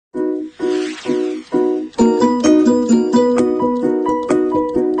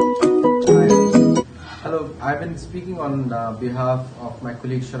I've been speaking on behalf of my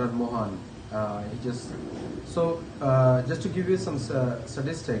colleague Sharad Mohan. Just to give you some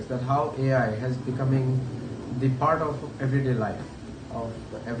statistics that how AI has becoming the part of everyday life of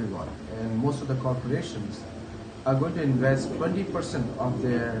everyone, and most of the corporations are going to invest 20% of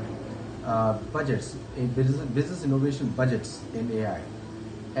their budgets in business innovation budgets in AI.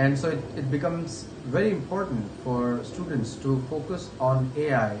 And so it becomes very important for students to focus on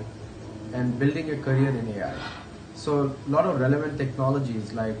AI and building a career in AI. So a lot of relevant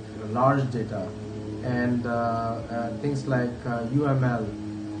technologies like large data and things like UML,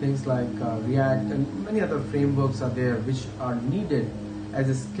 things like React, and many other frameworks are there which are needed as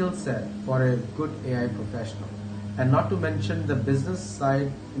a skill set for a good AI professional. And not to mention the business side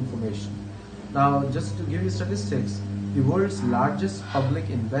information. Now, just to give you statistics, the world's largest public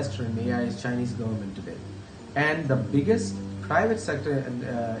investor in AI is Chinese government today. And the biggest private sector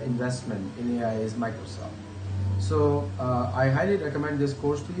investment in AI is Microsoft. So I highly recommend this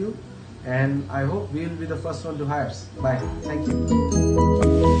course to you, and I hope we'll be the first one to hire. Bye. Thank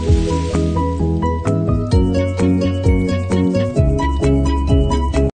you.